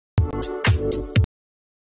Bus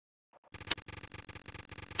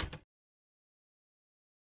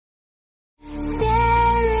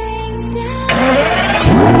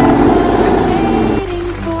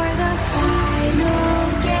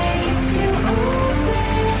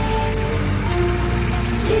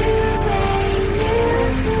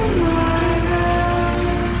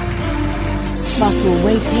will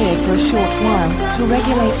wait here for a short while to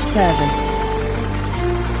regulate service.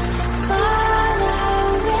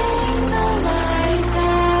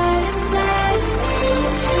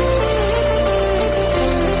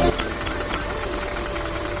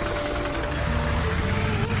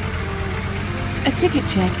 A ticket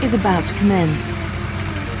check is about to commence.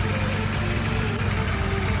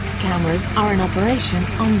 Cameras are in operation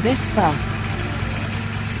on this bus.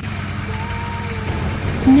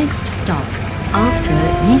 Next stop, after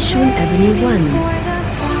Yishun Avenue 1.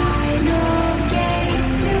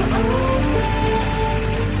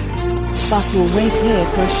 Bus will wait here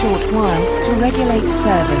for a short while to regulate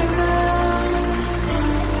service.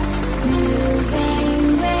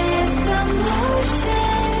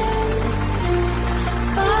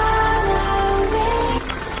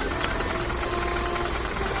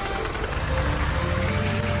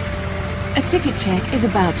 A ticket check is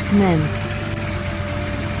about to commence.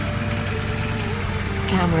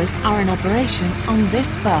 Cameras are in operation on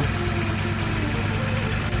this bus.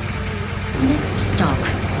 Next stop,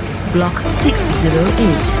 Block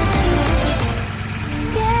 608.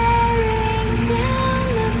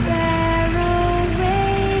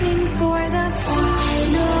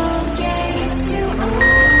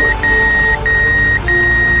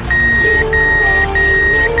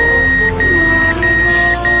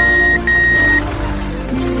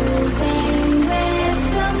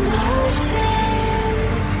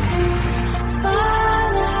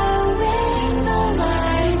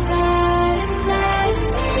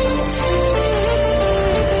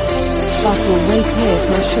 Bus will wait here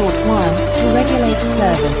for a short while to regulate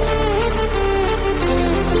service.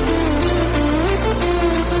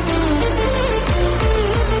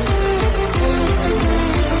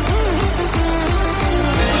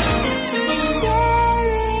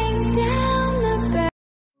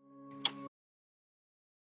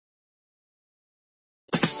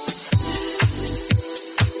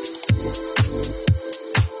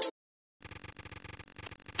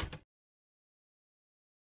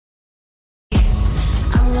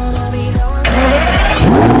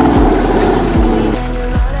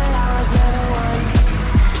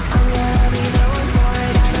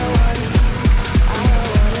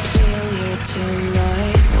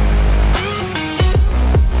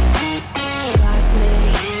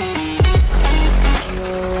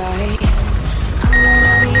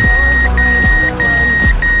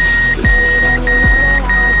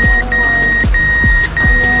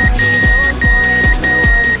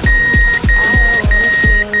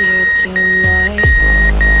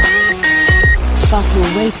 Bus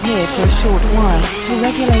will wait here for a short while to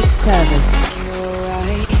regulate service.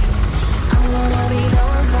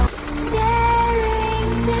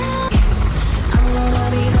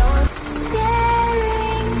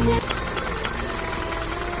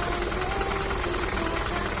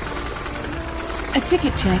 A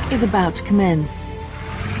ticket check is about to commence.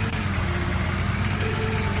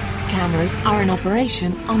 Cameras are in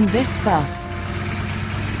operation on this bus.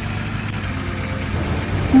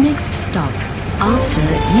 Next stop, after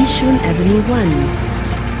Yishun Avenue 1.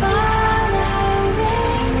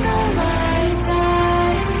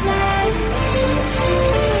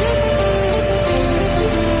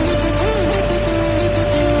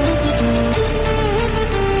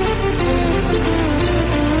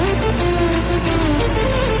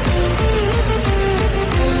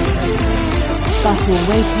 Bus will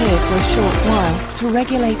wait here for a short while to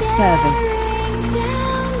regulate service.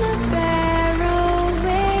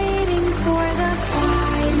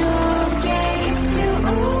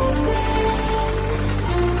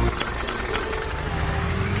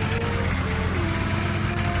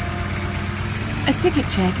 A ticket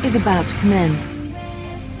check is about to commence.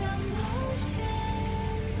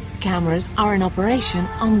 Cameras are in operation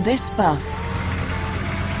on this bus.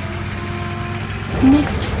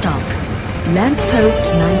 Next stop,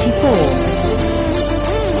 Lamppost 94.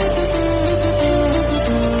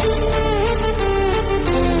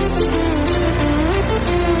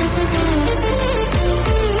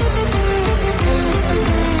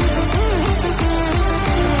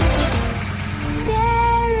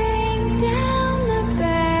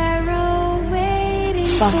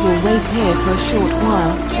 Bus will wait here for a short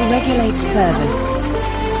while to regulate service.